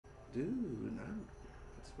Dude,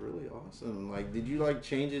 that's really awesome. Like, did you like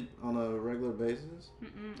change it on a regular basis?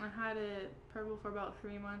 I had it purple for about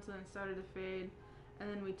 3 months and then started to fade. And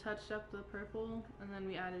then we touched up the purple and then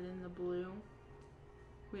we added in the blue.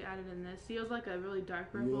 We added in this. See, it was like a really dark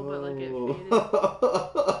purple, but like it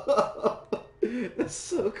faded. That's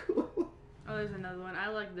so cool. Oh, there's another one. I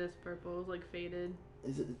like this purple. It was like faded.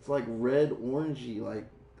 It's like red orangey, like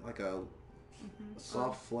a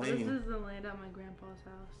soft flame. This is the land at my grandpa's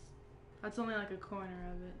house. That's only like a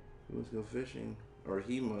corner of it. He must go fishing, or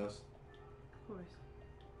he must. Of course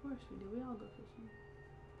we do. We all go fishing.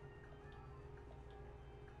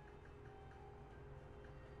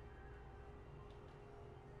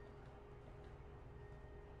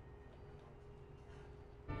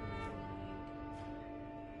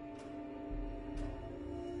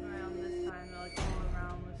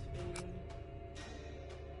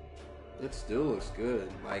 It still looks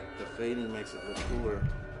good. Like, the fading makes it look cooler.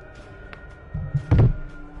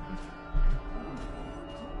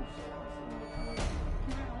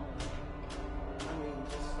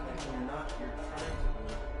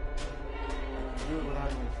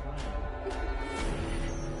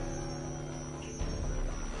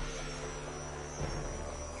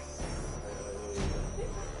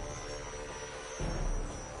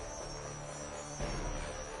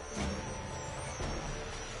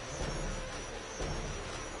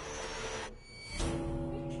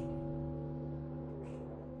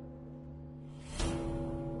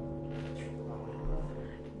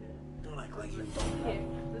 Here,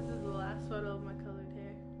 this is the last photo of my colored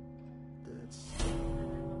hair. That's. And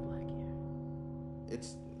then my black hair.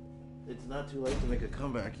 It's not too late to make a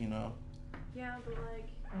comeback, you know. Yeah, but like,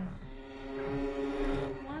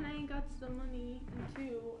 one, I ain't got the money, and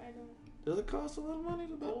two, I don't. Does it cost a lot of money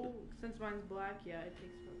to buy? Oh, since mine's black, yeah, it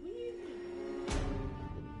takes.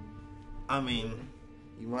 I mean,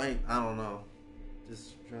 you might. I don't know.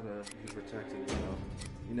 Just try to be protected, you know.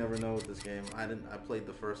 You never know with this game. I played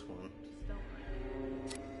the first one. Just don't.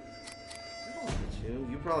 I don't hit you.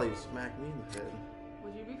 You probably smacked me in the head.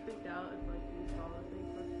 Would you be freaked out if like you saw the thing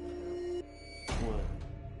first? What?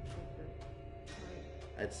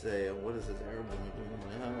 Like, I'd say, what is this Arab woman doing in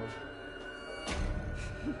my house?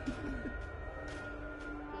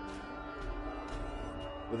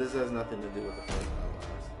 But this has nothing to do with the first house.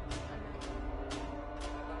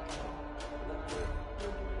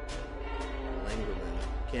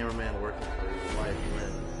 Cameraman working for his wife,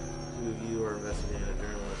 Lynn. Two of you are investigating a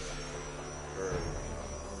journalist for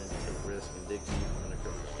wanting to take risks and dig deep and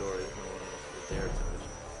uncover the story that no one else would dare touch.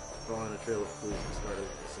 Following a trail of clues that started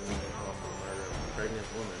with the seemingly awful murder of a pregnant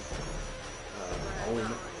woman, only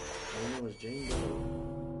known as Jane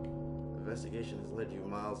Doe. The investigation has led you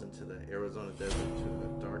miles into the Arizona desert to a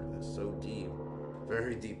darkness so deep,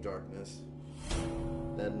 very deep darkness,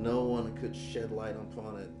 that no one could shed light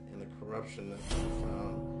upon it. The corruption that you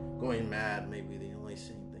found. Going mad may be the only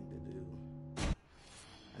sane thing to do.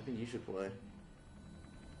 I think you should play.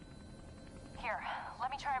 Here,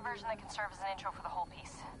 let me try a version that can serve as an intro for the whole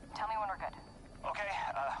piece. Tell me when we're good. Okay,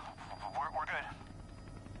 we're good.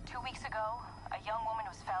 2 weeks ago, a young woman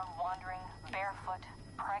was found wandering, barefoot,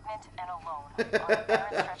 pregnant, and alone on a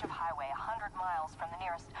barren stretch of highway 100 miles from the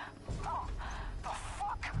nearest... Oh, the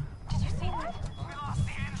fuck? Did you see that? We lost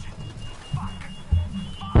the engine. Fuck.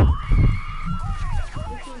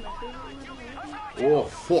 Oh,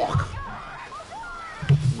 fuck.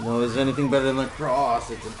 You know, there's anything better than a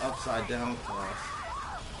cross. It's an upside down cross.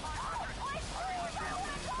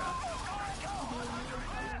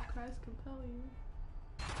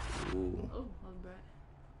 Ooh. Oh, that was bright.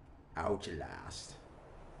 Outlast.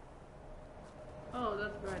 Oh,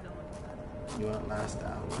 that's bright. I don't like that. You want last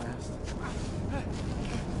Outlast?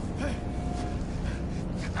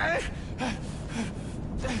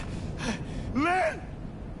 Man!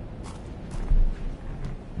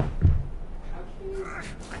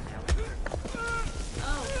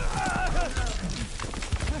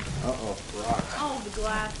 Uh-oh, rock. Oh, the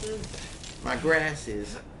glasses. My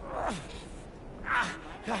grasses. Hell,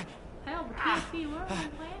 we can't see. Where are my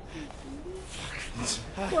glasses?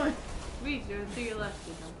 What? Reach to your left.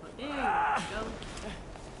 There you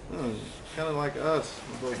go. Kind of like us.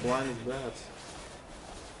 We're both blind as bats.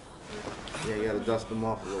 Yeah, you gotta dust them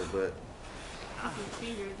off a little bit.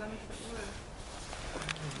 Fingers, that makes it worse.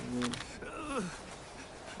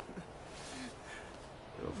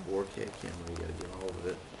 Got a 4K camera, you gotta get all of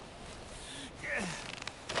it.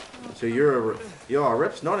 So you're a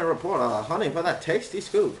Rip Snorting reporter hunting for that tasty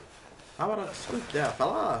scoop. How about a scoop there,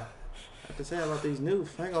 fella? I have to say about these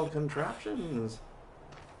newfangled contraptions.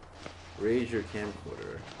 Raise your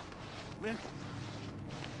camcorder.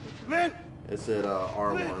 Man! It said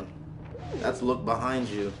R1. That's look behind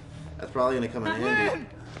you. That's probably gonna come in handy.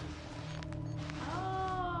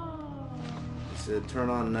 Oh. It said turn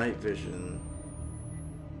on night vision.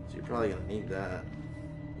 So you're probably gonna need that.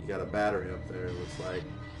 You got a battery up there, it looks like.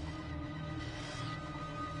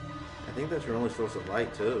 I think that's your only source of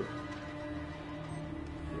light too.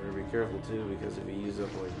 You better be careful too, because if you use up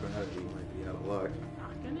all your battery, you might be out of luck.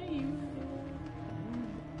 Not gonna use it.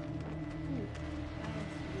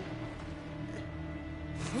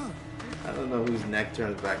 I don't know whose neck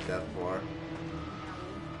turns back that far. I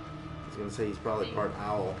was gonna say he's probably part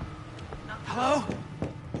owl. Hello?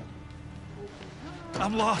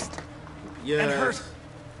 I'm lost. Yes. And hurt.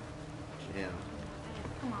 Yeah.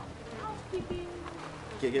 Come on. Housekeeping.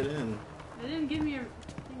 Kick it in. They didn't give me a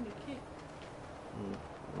thing to kick.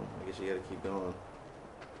 Well, I guess you gotta keep going.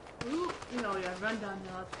 Ooh, yeah, run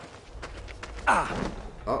downhill. Ah!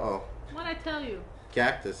 Uh-oh. What'd I tell you?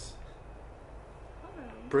 Cactus. Okay.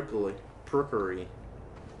 Prickly. I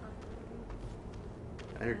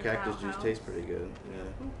hear cactus Wow, juice how? tastes pretty good.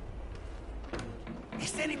 Yeah.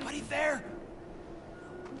 Is anybody there?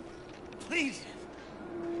 Please.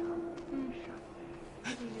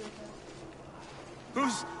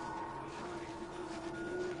 Who's...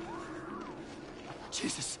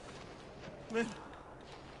 Jesus. Lynn.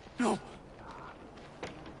 No.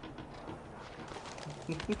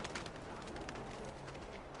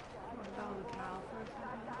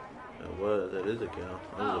 That was. That is a cow.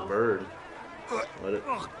 That was Oh. a bird. Let it.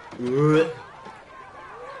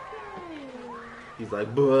 He's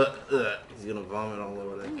like, but he's gonna vomit all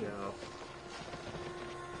over that cow.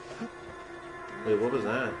 Wait, what was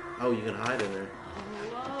that? Oh, you can hide in there.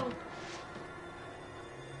 Whoa.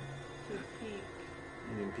 Good peek.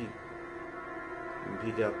 You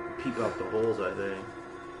can peek out the holes, I think.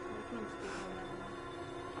 Which one's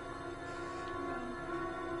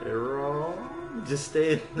the Hey, Raw. Just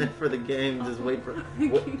stay in there for the game. Just wait for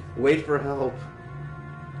help.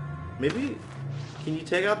 Maybe can you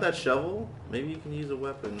take out that shovel? Maybe you can use a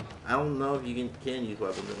weapon. I don't know if you can use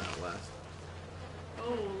weapons in Outlast. Oh,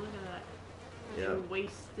 look at that. Yeah. You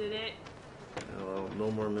wasted it. Oh, well, no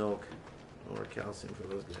more milk, no more calcium for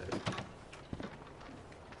those guys.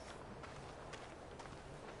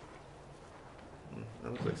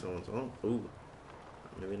 That looks like someone's home. Ooh,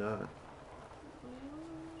 maybe not.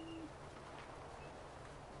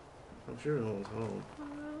 I'm sure no one's home.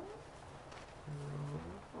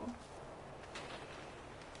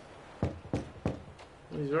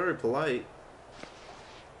 He's very polite.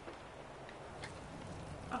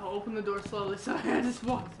 Oh, open the door slowly. Sorry, I just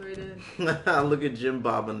walked right in. Look at Jim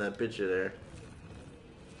Bob in that picture there.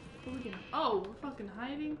 Oh, we're fucking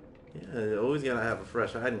hiding? Yeah, you always gotta have a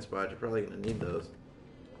fresh hiding spot. You're probably gonna need those.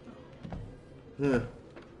 Huh.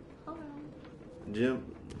 Hello. Jim,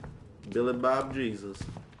 Billy Bob Jesus.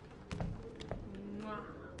 Mwah.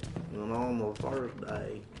 And on the first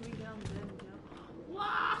day. We down the bed,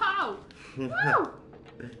 Wow! Woo!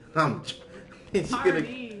 He's gonna.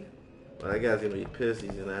 Party. Well, that guy's gonna be pissed.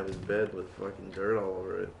 He's gonna have his bed with fucking dirt all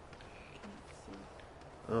over it.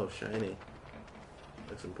 Oh, shiny.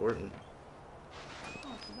 That's important Oh,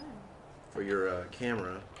 it's a bed. for your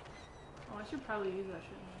camera. Oh, I should probably use that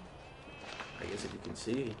shit. I guess if you can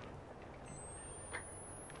see.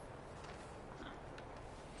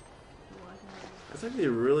 Well, I can That's actually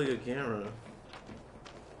a really good camera.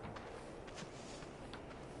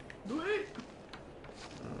 do it.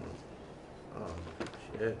 Oh,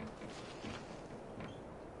 shit.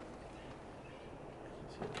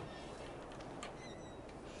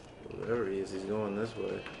 Whoever he is, he's going this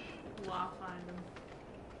way. Well, I'll find him.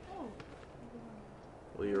 Oh.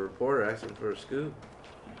 Well, your reporter asked him for a scoop.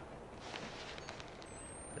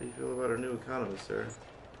 How do you feel about our new economy, sir?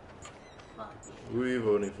 Fuck. Who are you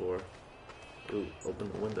voting for? Ooh,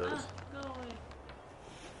 open the windows. Ah, go away.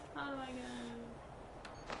 How do I get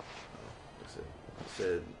It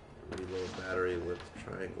said reload battery with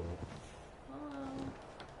triangle. Hello.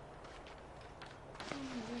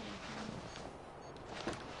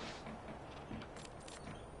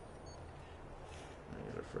 I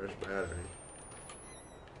got a fresh battery.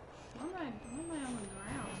 Why am I on the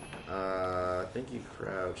ground? I think you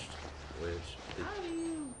crouched. Which How do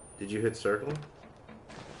you? did you hit circle?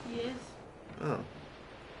 Yes. Oh.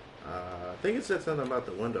 I think it said something about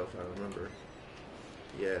the window if I remember.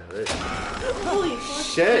 Yeah. There. Holy fuck.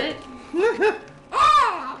 Shit.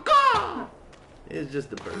 Oh God! It's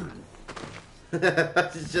just a bird.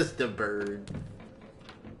 It's just a bird.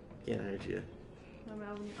 Can't hurt you. I don't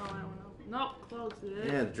know. Nope, close it.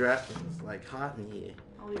 Yeah, it's drafting. It's like hot in here.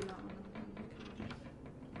 I'll leave that one.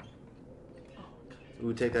 Oh,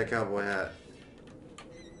 Ooh, take that cowboy hat.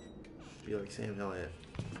 feel like Sam Elliott.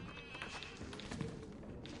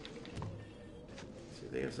 See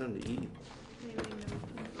if they have something to eat.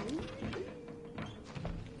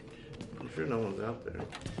 I'm sure no one's out there.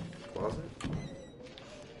 Closet?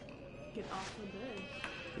 Get off the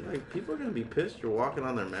bed. Like, people are gonna be pissed you're walking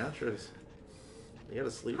on their mattress. You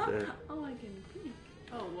gotta sleep there. Oh, I can peek.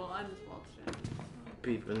 Oh, well, I just walked straight.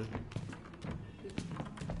 Peeping.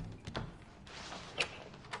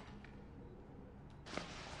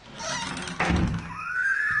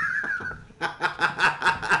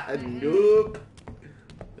 Nope.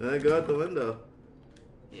 I go out the window.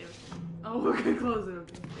 Yeah. Oh, we're gonna close it.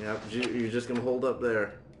 Okay. Yeah, you're just gonna hold up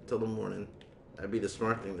there till the morning. That'd be the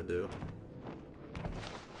smart thing to do.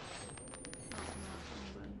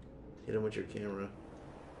 Hit him with your camera.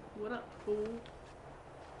 What up, fool?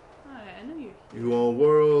 Hi, I know you. You want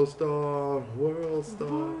World Star? World Star.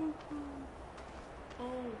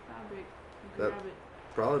 Oh, fabric. That Grab it.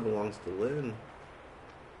 probably belongs to Lynn.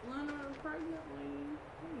 Lena, pregnant lady.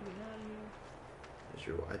 Let me get out of here. That's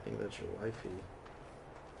your, I think that's your wifey.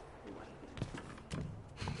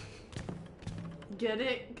 Get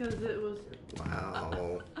it? Because it was.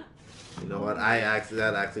 Wow. You know what?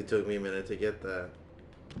 That actually took me a minute to get that.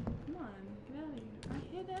 Come on, get out of here. I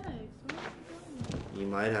hit X. Where are you going? You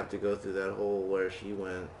might have to go through that hole where she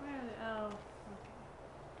went. Where are they? Oh, okay.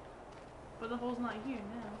 But the hole's not here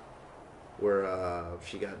now. Where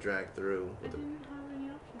she got dragged through. I didn't have any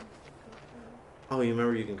options to go through. Oh, you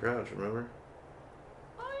remember you can crouch, remember?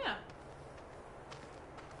 Oh, yeah.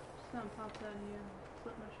 Just gonna pop that in here and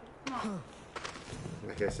flip my shit. Come on.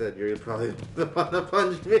 Like I said, you're probably the one to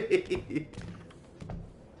punch me.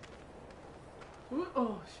 Ooh,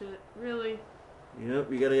 oh, shit. Really?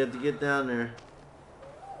 Yep, you gotta have to get down there.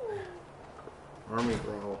 Army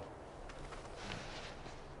crawl.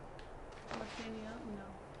 Am I standing up? No.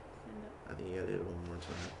 Stand up. I think you gotta do it one more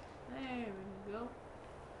time. There we go.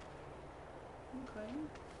 Okay.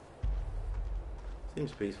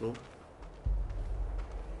 Seems peaceful.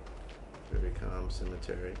 Very calm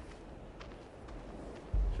cemetery.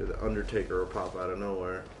 Sure, the Undertaker will pop out of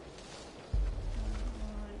nowhere.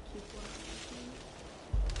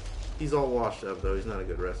 He's all washed up though. He's not a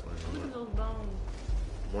good wrestler Look at anymore. those bones.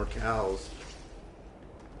 More cows.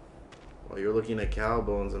 While you're looking at cow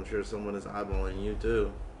bones, I'm sure someone is eyeballing you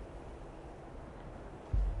too.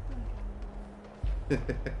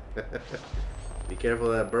 Be careful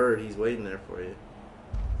of that bird. He's waiting there for you.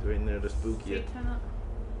 He's waiting there to spook you.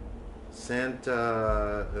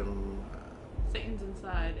 Santa. Satan's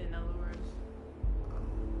inside, in other words.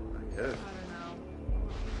 I guess. I don't know.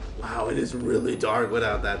 Wow, it is really dark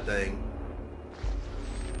without that thing.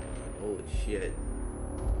 Holy shit.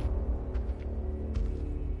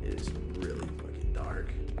 It is really fucking dark.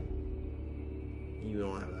 You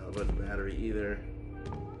don't have that much battery either.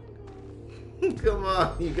 Come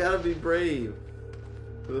on, you gotta be brave.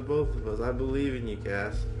 For the both of us. I believe in you,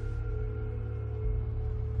 Cass.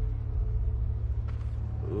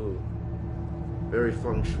 Ooh. Very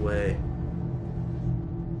feng shui.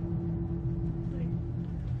 Like,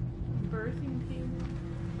 birthing table?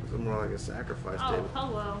 It's more like a sacrifice Oh, table.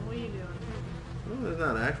 hello. What are you doing? No, it's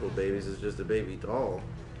not actual babies, it's just a baby doll.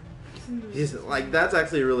 He's like, that's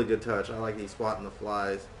actually a really good touch. I like he's swatting the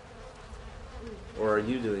flies. Or are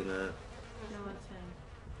you doing that? No, that's him.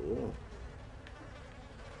 Cool.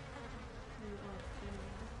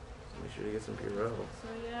 So make sure you get some Purell. So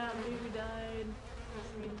yeah, baby died.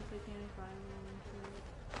 We didn't take any fiber.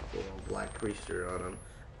 Little black creaster on him.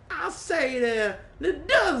 I say there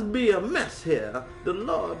does be a mess here. The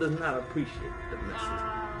Lord does not appreciate the messes.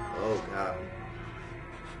 Oh God.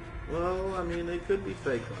 Well, I mean, they could be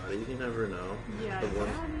fake bodies. You never know. Yeah, The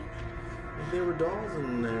ones- got it. If there were dolls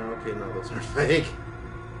in there, okay, no, those aren't fake.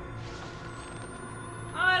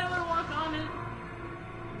 Oh, I don't want to walk on it.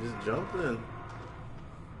 Just jump in.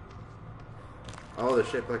 Oh, they're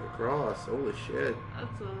shaped like a cross. Holy shit.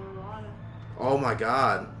 That's a lot of. Oh my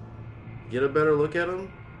God. Get a better look at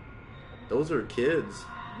them. Those are kids.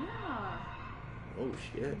 Yeah. Oh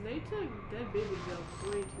shit. They took that baby jokes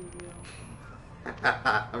way too real.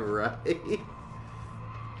 Right.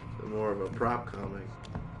 So more of a prop comic.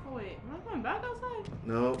 Oh wait, am I going back outside?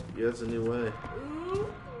 No, yeah, it's a new way. Ooh.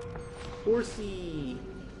 Horsey.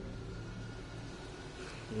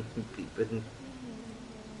 Peeping.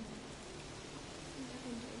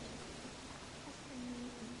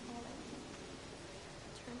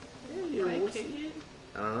 Yeah, Can you're I a horsey. kick it?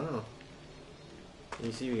 I don't know. Can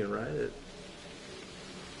you see if you can ride it?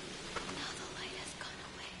 Now the light has gone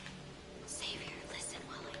away. Savior, listen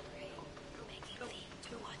while I pray, making thee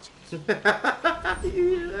to watch You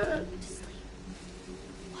hear that? to sleep.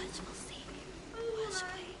 Watchful Savior, wash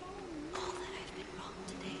away all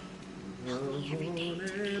every day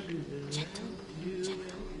to be gentle,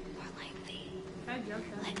 more like thee. Can I jump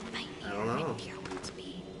down? Let my I don't know. ear hear words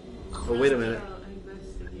be. Oh, wait a minute. I'll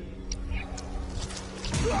investigate.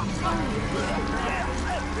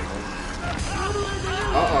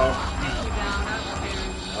 Uh-oh. Take you down.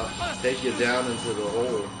 That's scary. Take you down into the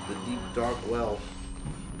hole. The deep, dark well.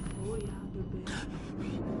 Oh yeah, you're big.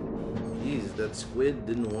 Jeez, that squid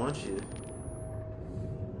didn't want you.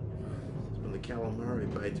 When the calamari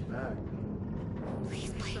bites back.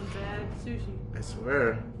 Please, please. Some bad sushi. I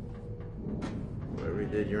swear. Whatever you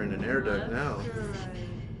did, you're in an air duct Left now. or right?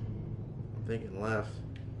 I'm thinking left.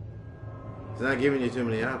 It's not giving you too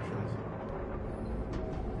many options.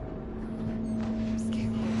 I'm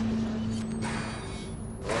scared.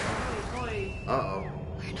 Oi. Uh-oh. We're not alone.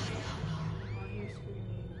 Oh, you're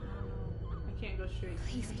screaming. I don't know. I can't go straight.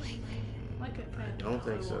 Please, Blake. Like it kind I don't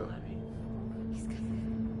think so. Let me. He's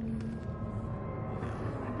coming.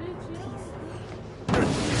 Bitch, yeah.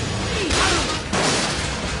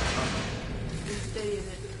 Stay in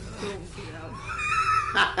it. Don't get out.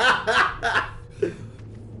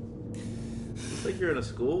 Looks like you're in a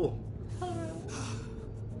school. Hello.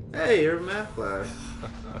 Hey, you're in math class. Oh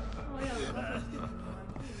yeah, look, that's good.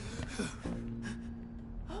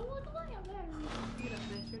 Oh look, I have battery. Get up,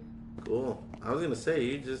 Richard. Cool. I was gonna say,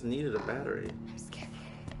 you just needed a battery. I'm scared.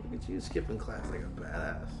 Look at you skipping class like a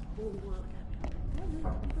badass. Oh, look at me.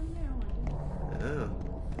 From there, Yeah.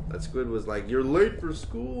 That squid was like, you're late for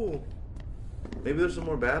school. Maybe there's some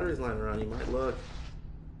more batteries lying around. You might look.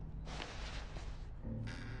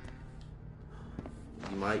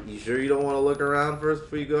 You sure you don't want to look around first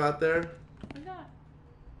before you go out there? What's that?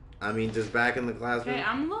 I mean, just back in the classroom. Okay,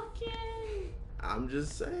 I'm looking. I'm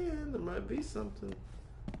just saying, there might be something.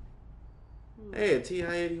 Hey, a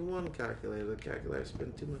TI-81 calculator. The calculator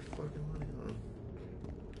spent too much fucking money on.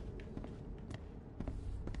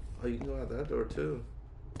 Oh, you can go out that door too.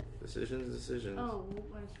 Decisions. Oh, I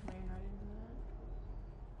just ran right into that.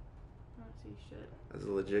 I don't see shit. That's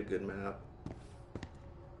a legit good map.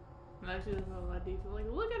 And actually, there's a lot of detail. Like,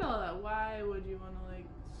 look at all that. Why would you want to, like,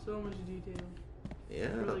 so much detail? Yeah.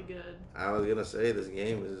 It's really good. I was gonna say this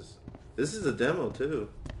game is. This is a demo too.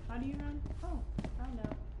 How do you run? Oh, found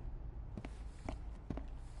out.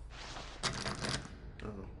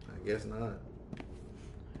 Oh, I guess not. Alright,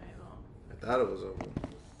 well. I thought it was open.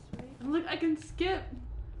 Sweet. And look, I can skip.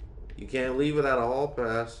 You can't leave without a hall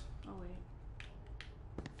pass. Oh, wait.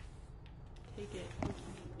 Take it. Come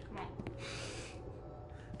on.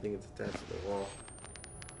 I think it's attached to the wall.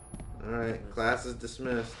 Alright, class is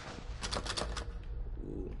dismissed.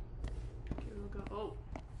 Ooh. Okay, we'll go. Oh.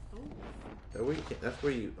 Oh. That's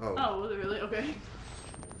where you. Oh, Oh, was it really? Okay.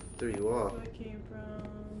 threw you off. Where I came from.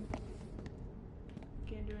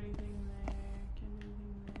 Can't do anything there. Can't do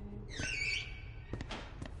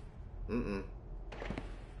anything there.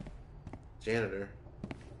 Janitor.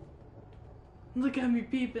 Look at me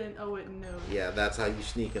peeping. Oh, wait, no. Yeah, that's how you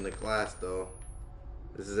sneak into class, though.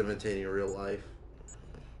 This is imitating real life.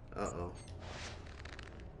 Uh-oh.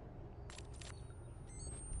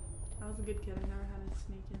 I was a good kid. I never had to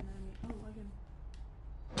sneak in there. Oh, I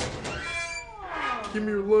can. Give me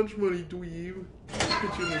your lunch money, dweeb.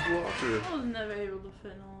 Put you in this locker. I was never able to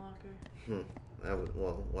fit in a locker.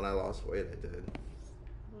 Well, when I lost weight, I did. It was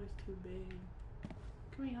always too big.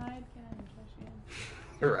 Can we hide? Can I touch you?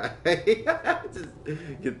 Right? Just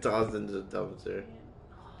get tossed into the dumpster.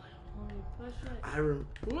 Oh, let me push it.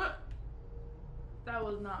 What? That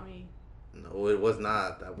was not me. No, it was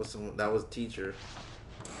not. That was That was teacher.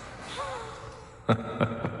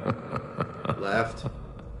 Left.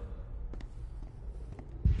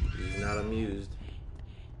 He's not amused.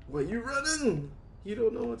 What, you running? You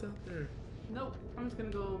don't know what's out there. Nope. I'm just gonna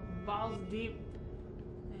go balls deep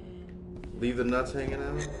and Leave the nuts hanging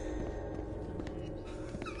out?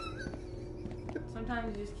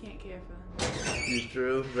 sometimes you just can't care for them. It's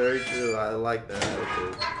true. Very true. I like that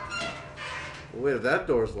attitude. Wait, if that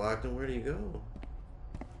door's locked, then where do you go? Oh,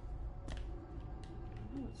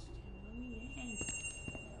 it's still me.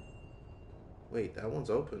 Wait, that one's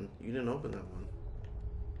open. You didn't open that one.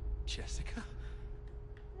 Jessica?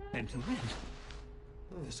 And Lynn?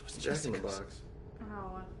 Oh, This was Jack in the Jessica's. Box.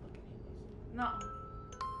 Oh, I fucking hate this. No.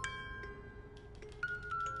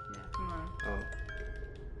 Yeah, come on. Oh.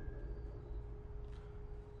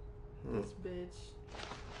 This bitch.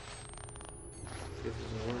 See if this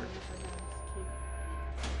doesn't work.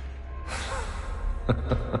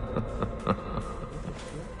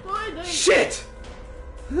 Why did Shit!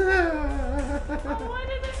 why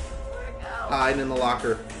did it work out? Hide in the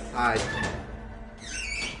locker. Hide.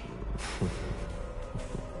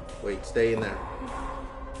 Wait, stay in there.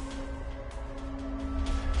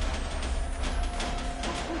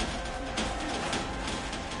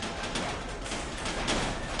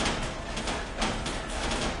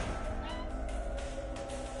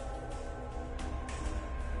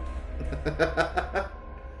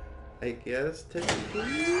 I guess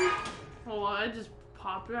technically. Oh, I just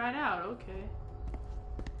popped right out. Okay.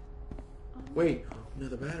 Wait,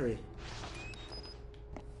 another battery.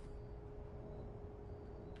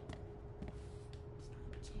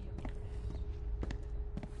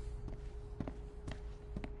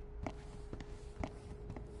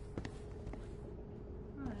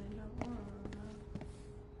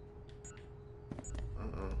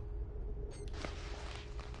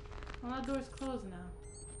 Well, that door's closed now.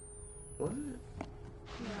 What?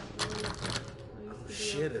 Yeah, it used Oh to be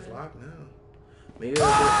shit, it's open. locked now. Maybe I'll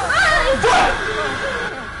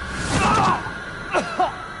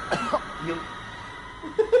you...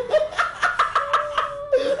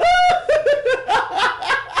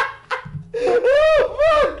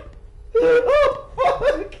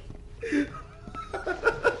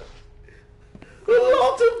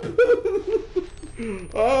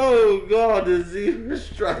 Oh god, the zebra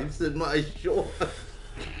stripes in my shorts.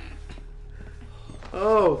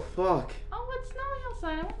 Oh fuck. Oh, it's snowing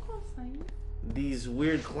outside. I won't go outside. These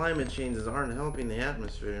weird climate changes aren't helping the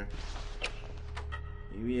atmosphere.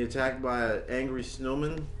 You be attacked by an angry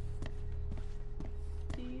snowman?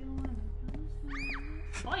 Do you wanna go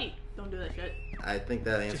snowman? Wait, don't do that shit. I think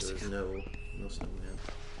that answer is no. No snowman.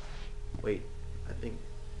 Wait, I think...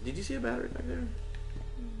 Did you see a battery back there?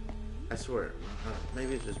 I swear.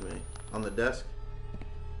 Maybe it's just me. On the desk?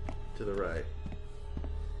 To the right.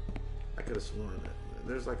 I could have sworn that.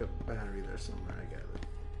 There's like a battery there somewhere, I gather.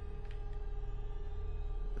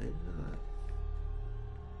 Maybe not.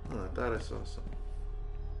 Oh, I thought I saw something.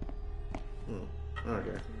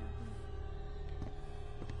 Okay.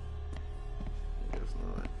 I guess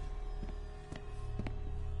not.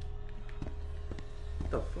 What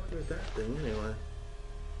the fuck is that thing anyway?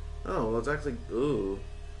 Oh, well it's actually... Ooh.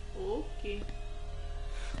 Okay.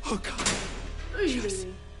 Oh God. Yes.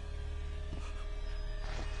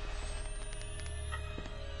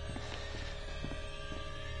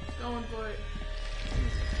 Going for it.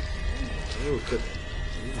 Ooh, good.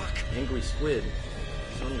 Angry squid.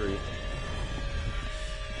 He's hungry.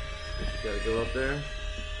 You gotta go up there.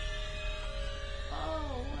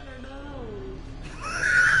 Oh, what are those?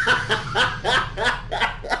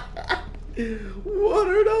 What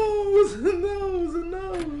are those? And those and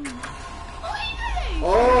those. Hey!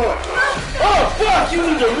 Oh! Oh, fuck! You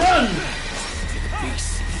need to run!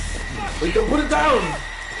 We can put it down!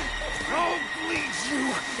 I'll bleed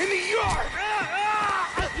you in the yard!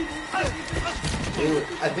 Ooh,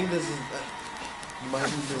 I think this is... you might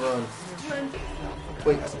need to run.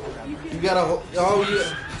 Wait, you gotta hold... Oh,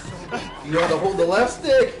 you gotta hold the left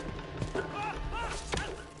stick!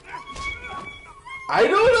 I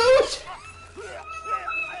don't know!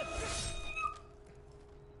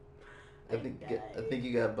 I think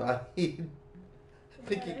you got bodied. I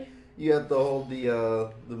think you have to hold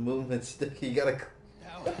the movement stick. You gotta...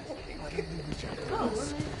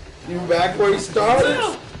 You back where you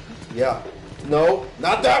started? Yeah. No,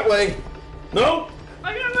 not that way. No.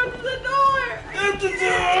 I gotta run to the door! Out the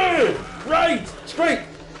door! Right! Straight!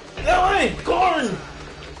 That way! Corn!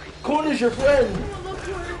 Corn is your friend! I'm gonna look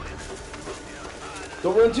for it.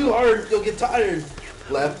 Don't run too hard, you'll get tired.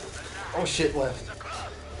 Left. Oh shit, left.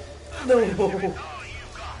 No! Corn,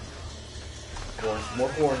 more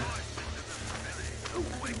corn.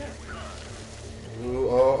 Ooh,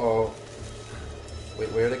 oh.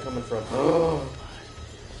 Wait, where are they coming from? Oh!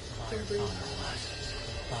 Okay,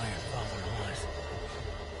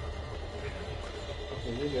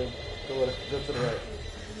 you're good. Go to the right.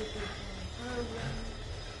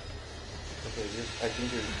 Okay, I think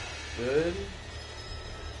you're good.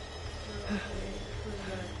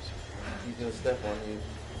 He's gonna step on you.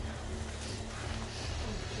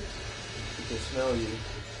 He can smell you.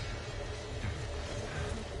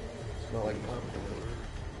 Smell like popcorn.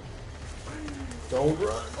 Don't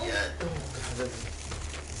run yet! Oh god, that's...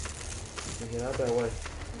 Get out that way.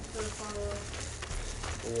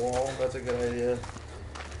 The wall, that's a good idea.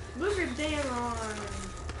 Move your damn arm.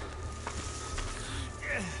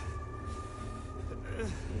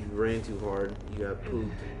 You ran too hard. You got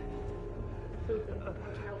pooped. Oh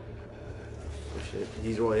shit.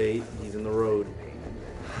 He's right. He's in the road.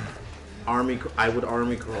 I would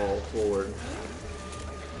army crawl forward.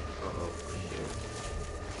 Uh-oh. Shit.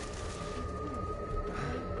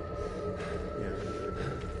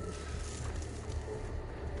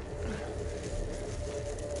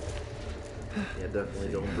 Yeah,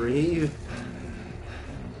 definitely don't breathe.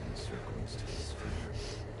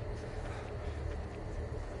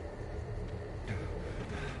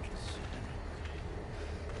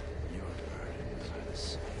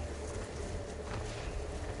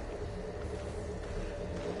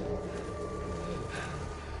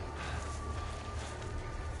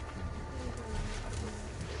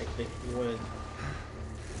 think you went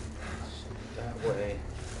that way.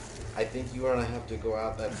 I think you're gonna have to go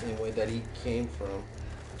out that same way that he came from.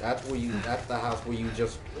 That's where you. That's the house where you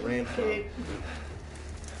just ran from.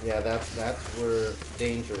 Yeah, that's where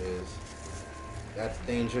danger is. That's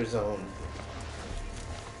danger zone.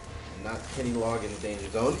 Not Kenny Loggins danger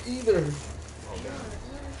zone either. Oh god.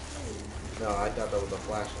 No, I thought that was a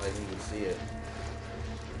flashlight. You would see it.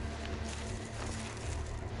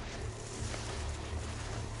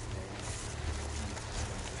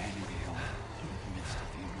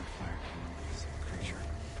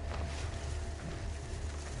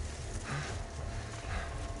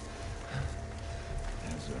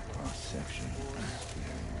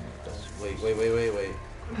 Wait.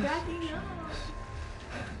 Backing up.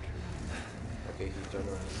 Okay, he's turned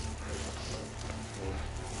around.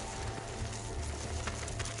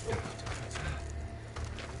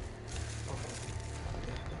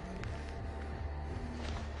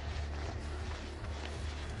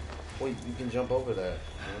 Wait, you can jump over that,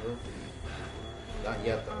 remember? Not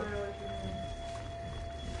yet, though.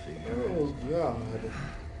 Oh, God.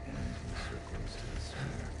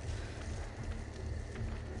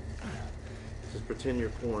 Just pretend you're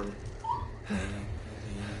corn.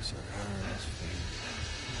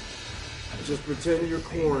 Just pretend you're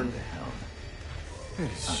corn.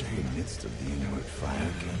 It's in the midst of the inward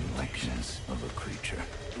fire likeness of a creature.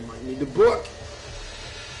 You might need the book.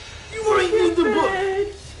 You might need the book.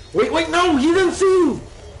 Wait, no, he didn't see you.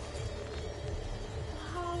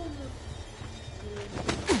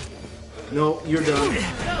 No, you're done.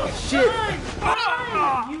 No, shit.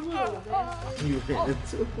 You little bitch. You ran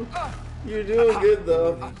into him. You're doing good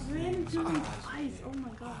though. I ran into him twice. Oh my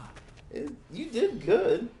god. You did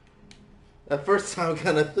good. That first time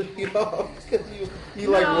kind of threw you off because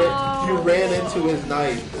you ran into his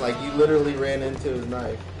knife. Like you literally ran into his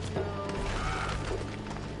knife.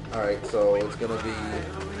 All right, so it's gonna be. We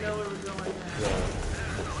know where we're going now.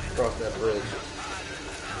 Yeah. Cross that bridge.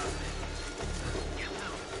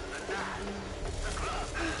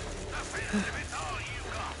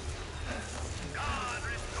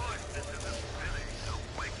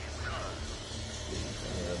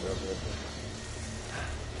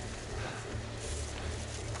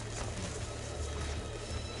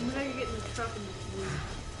 I'm gonna get in the truck and just leave.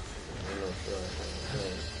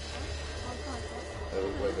 That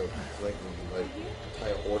was like tie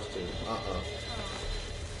a horse to.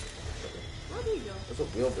 Where did he go? That's a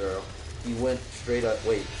wheelbarrow. He went straight up.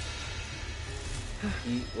 Wait.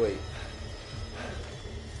 Wait.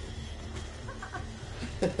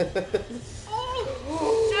 Oh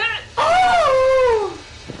shit! Oh!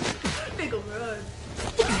 Nigga, run!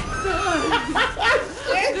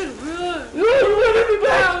 Just run! You're running me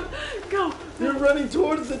back! Go! You're running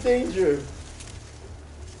towards the danger.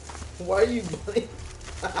 Why are you bunny?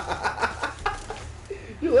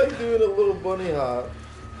 You're like doing a little bunny hop.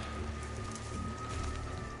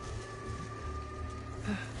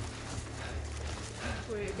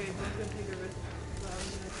 Wait, okay, I'm gonna take a risk.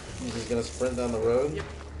 You're just gonna sprint down the road? Yep.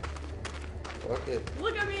 Fuck it.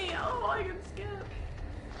 Look at me! Oh, I can skip!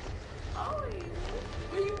 Oh,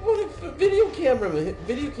 You want a video camera?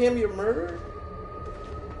 Video cam your murder?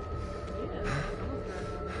 yeah.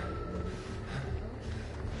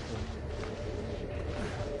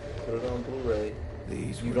 Put it on Blu-ray.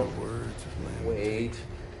 These You were don't- the words of lament. Wait.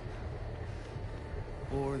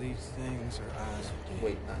 For these things are eyes of death.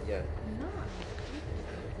 Wait, not yet.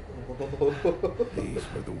 These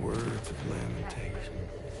were the words of lamentation.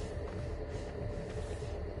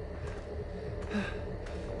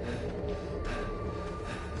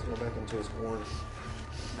 Let's go back into his corn.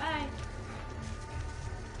 Bye.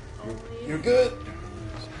 You're good.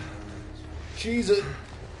 Cheese it.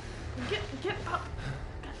 Get up.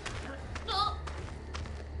 Oh.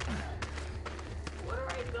 Where do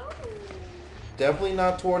I go? Definitely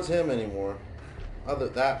not towards him anymore.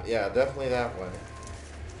 Yeah, definitely that way.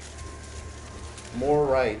 More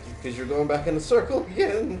right, because you're going back in the circle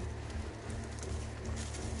again.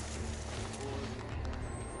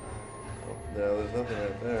 Oh, no, there's nothing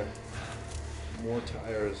right there. More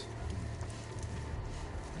tires.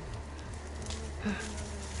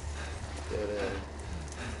 Dead end.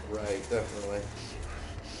 Right, definitely.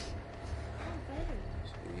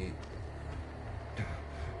 Sweet.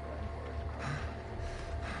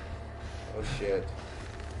 Oh shit.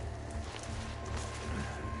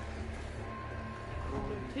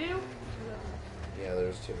 Two? Yeah,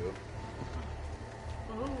 there's two.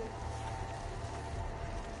 Oh.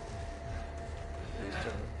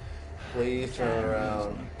 Please turn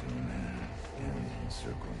around. To a man, and in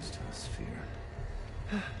circles to a sphere.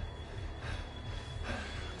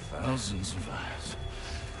 Thousands of eyes.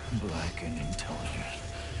 Black and intelligent.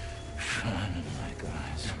 Shining like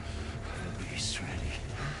eyes. A beast ready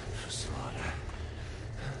for slaughter.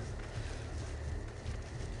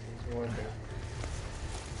 He's working.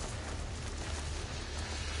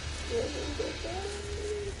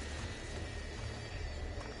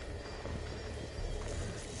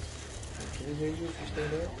 Can you hear you if you stay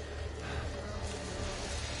there?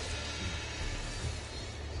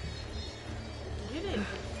 Get it.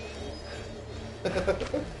 Oh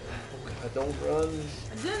God, don't run.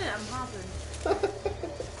 I did it. I'm hopping.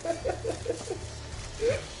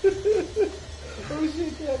 Oh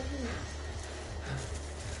shit, Captain.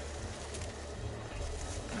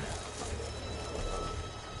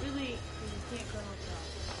 Really, you can't go outside.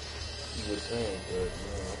 You were saying, but no.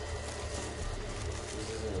 This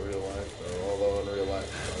isn't real life though, although in real life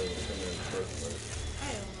it's probably would come in the first place. I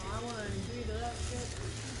don't know. I want to agree to that shit.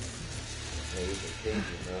 Maybe they paid you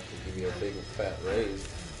enough to give you a big fat raise.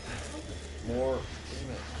 More.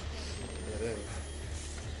 Damn it. Get in.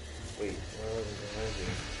 Wait, where was it behind you?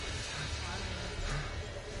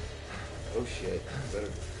 Oh shit.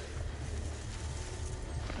 Better.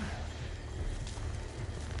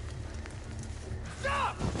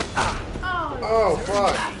 Oh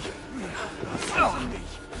fuck!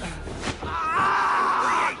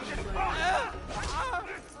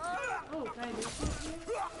 Oh, can I do something?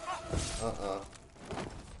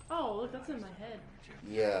 Oh, look, that's in my head.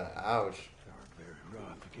 Yeah, ouch.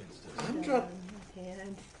 I'm trying.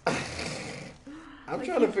 I'm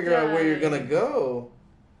trying to figure out where you're gonna go.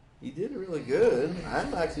 You did really good. I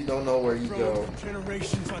actually don't know where you go.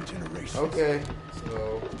 Generations on generations. Okay,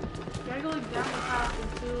 so Gotta go like down the path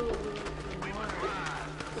until the water.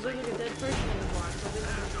 Cause there's like a dead person in the water.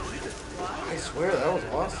 So I think I swear that was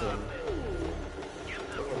awesome.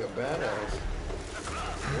 Looked like a badass.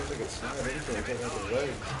 I wish I could slide into him, take out the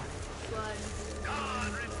legs.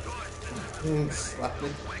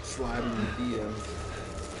 Slide in the DMs.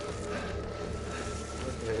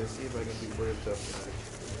 Okay, let's see if I can do bird tough guy.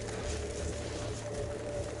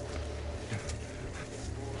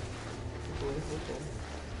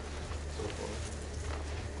 So far.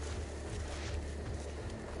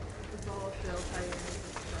 It's all still tight.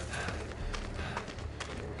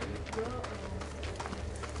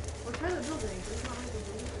 Or try the building. It's not like the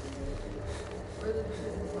building. Or is it just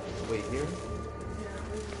in the building? Wait, here?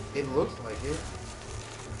 Yeah. It looks like it.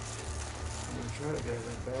 I'm gonna try to get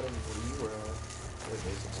that bad as where you were at. Wait, is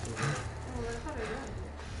it still there? Oh, I thought I got it.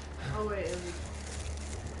 Oh, wait. It was...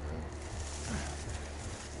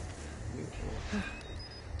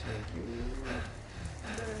 Thank you.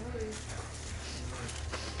 Better hurry.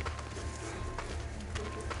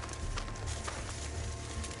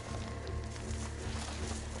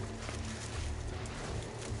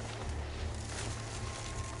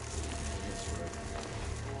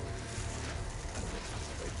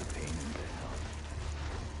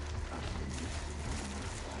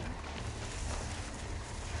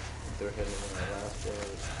 They're heading in our last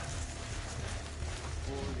words.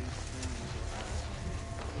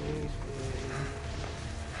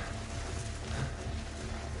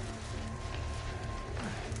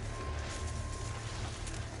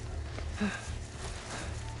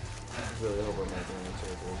 I really hope I'm not going in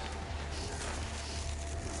circles.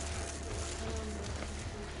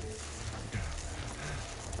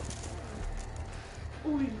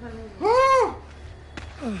 Oh, you kind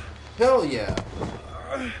of... Hell yeah!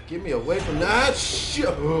 Get me away from that shit!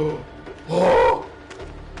 Oh.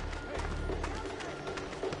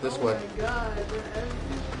 This way. Oh my god.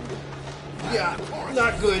 Yeah,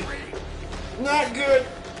 not good. Not good.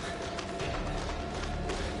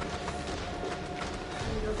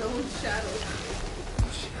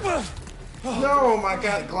 No, my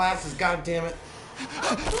god, glasses, god damn it.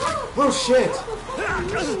 Oh shit.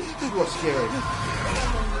 You are scary.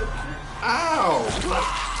 Ow.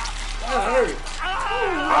 That hurt.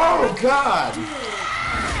 Oh god.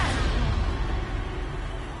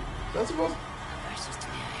 That's supposed.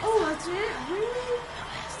 Oh, that's it? Really?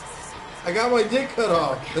 I got my dick cut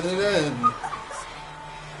off. Did it end?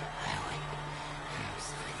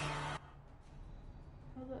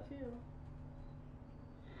 How's that feel?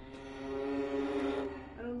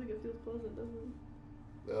 I don't think it feels pleasant, does it?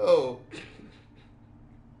 No.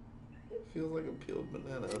 It feels like a peeled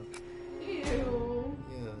banana. Ew.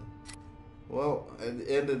 Yeah. Well, it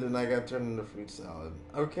ended and I got turned into fruit salad.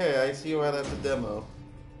 Okay, I see why that's a demo.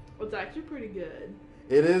 Well, it's actually pretty good.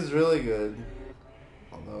 It is really good.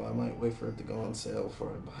 Although I might wait for it to go on sale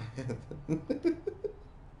before I buy it.